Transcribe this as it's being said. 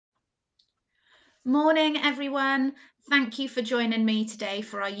Morning, everyone. Thank you for joining me today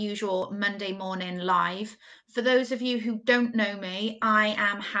for our usual Monday morning live. For those of you who don't know me, I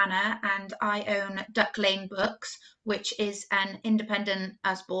am Hannah and I own Duck Lane Books, which is an independent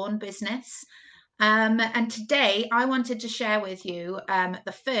Usborne business. And today I wanted to share with you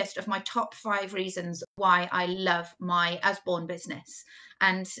the first of my top 5 reasons why I love my Usborne business.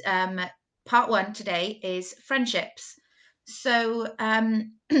 And part one today is friendships. So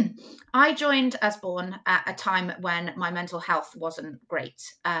I joined Usborne at a time when my mental health wasn't great.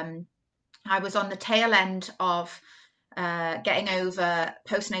 I was on the tail end of getting over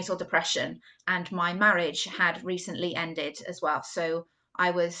postnatal depression, and my marriage had recently ended as well. So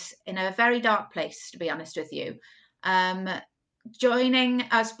I was in a very dark place, to be honest with you. Um, Joining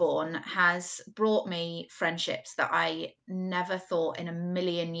Usborne has brought me friendships that I never thought in a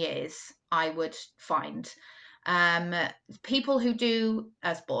million years I would find. Um, People who do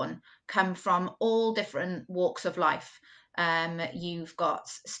Usborne come from all different walks of life. You've got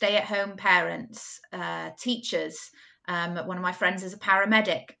stay-at-home parents, teachers. One of my friends is a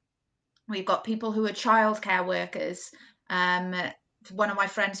paramedic. We've got people who are childcare workers. Um, One of my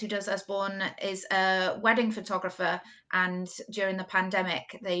friends who does Usborne is a wedding photographer, and during the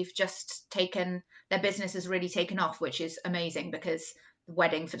pandemic, they've just taken their business has really taken off, which is amazing because the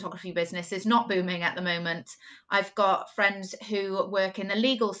wedding photography business is not booming at the moment. I've got friends who work in the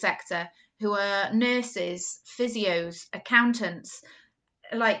legal sector, who are nurses, physios, accountants.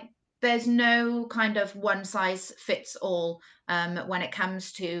 Like, there's no kind of one size fits all when it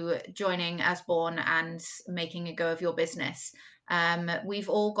comes to joining Asborn and making a go of your business. We've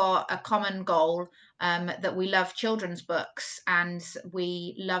all got a common goal, that we love children's books and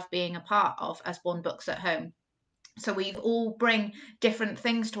we love being a part of Asborn Books at Home. So we've all bring different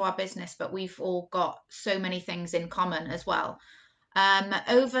things to our business, but we've all got so many things in common as well.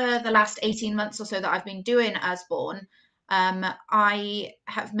 Over the last 18 months or so that I've been doing Usborne, I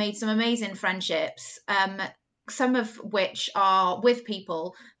have made some amazing friendships, some of which are with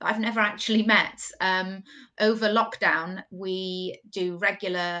people that I've never actually met. Over lockdown, we do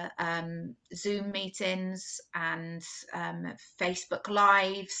regular Zoom meetings and Facebook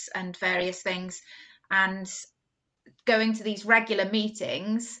Lives and various things. And going to these regular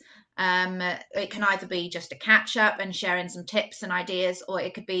meetings, it can either be just a catch up and sharing some tips and ideas, or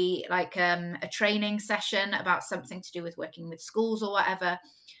it could be like a training session about something to do with working with schools or whatever.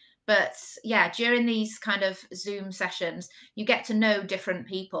 But yeah, during these kind of Zoom sessions, you get to know different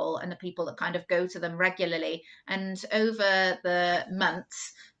people and the people that kind of go to them regularly. And over the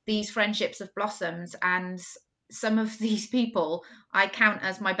months, these friendships have blossomed. And some of these people I count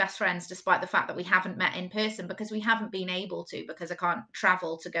as my best friends, despite the fact that we haven't met in person because we haven't been able to, because I can't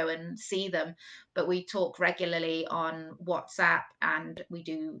travel to go and see them. But we talk regularly on WhatsApp and we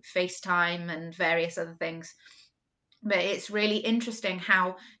do FaceTime and various other things. But it's really interesting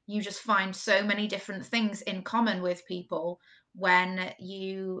how you just find so many different things in common with people when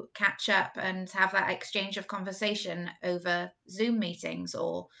you catch up and have that exchange of conversation over Zoom meetings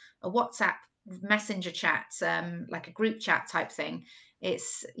or a WhatsApp messenger chat, like a group chat type thing.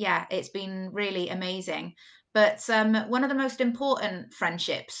 Yeah, it's been really amazing. But one of the most important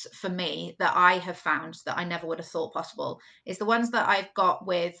friendships for me that I have found that I never would have thought possible is the ones that I've got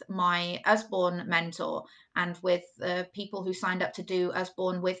with my Usborne mentor and with the people who signed up to do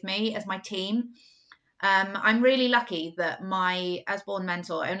Usborne with me as my team. I'm really lucky that my Usborne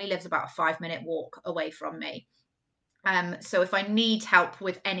mentor only lives about a 5-minute walk away from me. So if I need help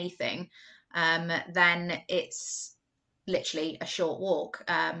with anything, then it's literally a short walk.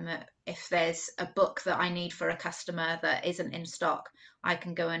 If there's a book that I need for a customer that isn't in stock, I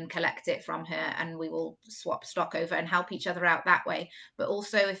can go and collect it from her and we will swap stock over and help each other out that way. But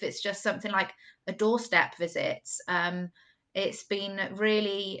also, if it's just something like a doorstep visit, it's been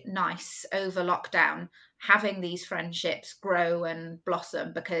really nice over lockdown having these friendships grow and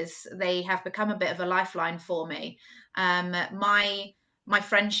blossom because they have become a bit of a lifeline for me. My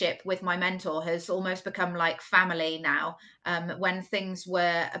friendship with my mentor has almost become like family now. When things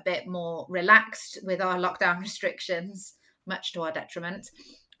were a bit more relaxed with our lockdown restrictions, much to our detriment,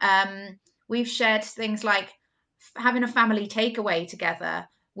 we've shared things like having a family takeaway together.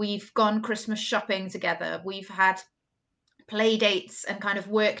 We've gone Christmas shopping together. We've had play dates and kind of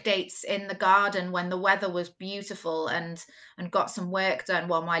work dates in the garden when the weather was beautiful, and got some work done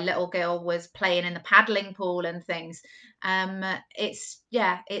while my little girl was playing in the paddling pool and things. It's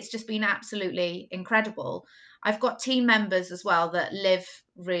Yeah, it's just been absolutely incredible. I've got team members as well that live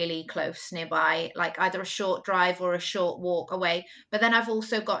really close nearby, like either a short drive or a short walk away. But then I've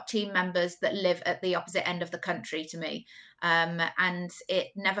also got team members that live at the opposite end of the country to me. And it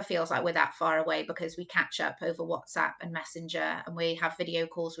never feels like we're that far away because we catch up over WhatsApp and Messenger, and we have video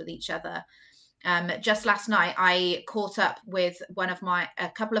calls with each other. Just last night, I caught up with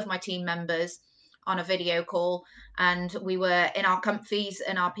a couple of my team members on a video call, and we were in our comfies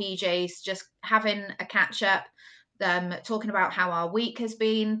and our PJs, just having a catch up, talking about how our week has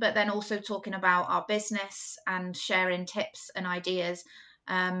been, but then also talking about our business and sharing tips and ideas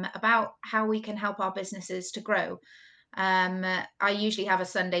about how we can help our businesses to grow. I usually have a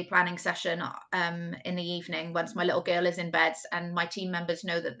Sunday planning session in the evening once my little girl is in bed, and my team members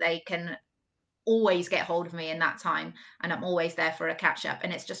know that they can always get hold of me in that time, and I'm always there for a catch up.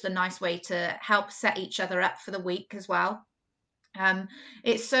 And it's just a nice way to help set each other up for the week as well. Um,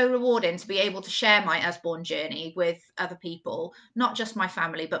 it's so rewarding to be able to share my Usborne journey with other people, not just my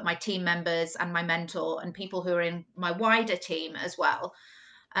family, but my team members and my mentor and people who are in my wider team as well.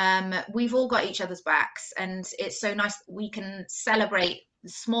 We've all got each other's backs, and it's so nice that we can celebrate the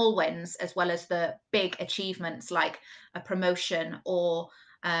small wins as well as the big achievements like a promotion or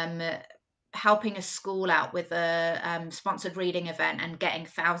um, helping a school out with a sponsored reading event and getting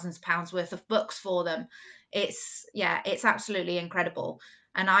thousands of pounds worth of books for them. It's absolutely incredible.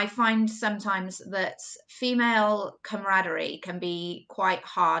 And I find sometimes that female camaraderie can be quite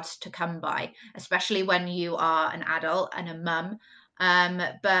hard to come by, especially when you are an adult and a mum.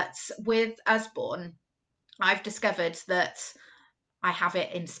 But with Usborne, I've discovered that I have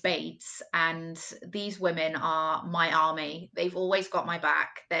it in spades. And these women are my army. They've always got my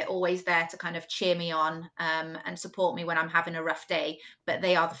back. They're always there to kind of cheer me on and support me when I'm having a rough day. But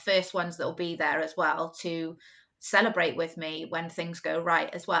they are the first ones that will be there as well to celebrate with me when things go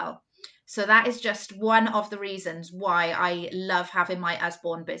right as well. So that is just one of the reasons why I love having my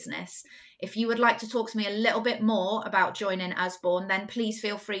Usborne business. If you would like to talk to me a little bit more about joining Usborne, then please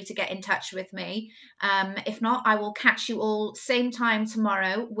feel free to get in touch with me. If not, I will catch you all same time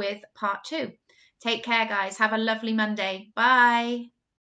tomorrow with part two. Take care, guys. Have a lovely Monday. Bye.